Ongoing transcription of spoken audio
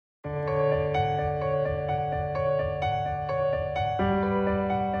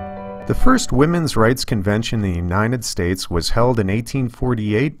The first women's rights convention in the United States was held in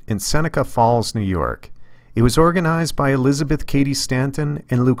 1848 in Seneca Falls, New York. It was organized by Elizabeth Cady Stanton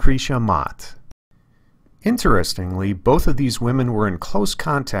and Lucretia Mott. Interestingly, both of these women were in close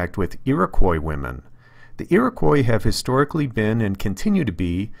contact with Iroquois women. The Iroquois have historically been and continue to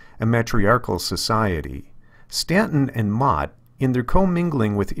be a matriarchal society. Stanton and Mott, in their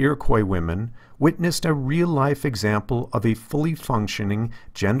commingling with Iroquois women, witnessed a real-life example of a fully functioning,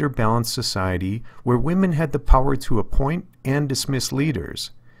 gender-balanced society where women had the power to appoint and dismiss leaders.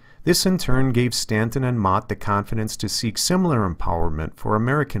 This in turn gave Stanton and Mott the confidence to seek similar empowerment for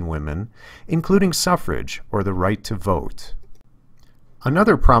American women, including suffrage, or the right to vote.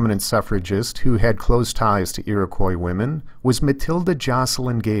 Another prominent suffragist who had close ties to Iroquois women was Matilda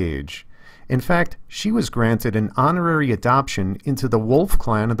Joselyn Gage. In fact, she was granted an honorary adoption into the Wolf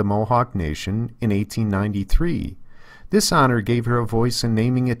clan of the Mohawk Nation in 1893. This honor gave her a voice in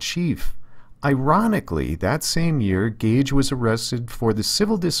naming a chief. Ironically, that same year, Gage was arrested for the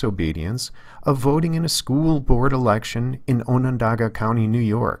civil disobedience of voting in a school board election in Onondaga County, New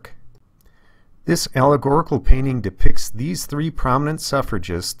York. This allegorical painting depicts these three prominent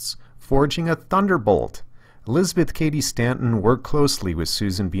suffragists forging a thunderbolt. Elizabeth Cady Stanton worked closely with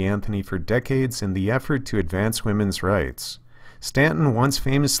Susan B. Anthony for decades in the effort to advance women's rights. Stanton once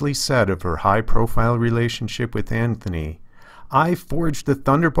famously said of her high-profile relationship with Anthony, "I forged the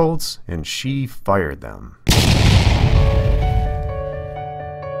thunderbolts and she fired them."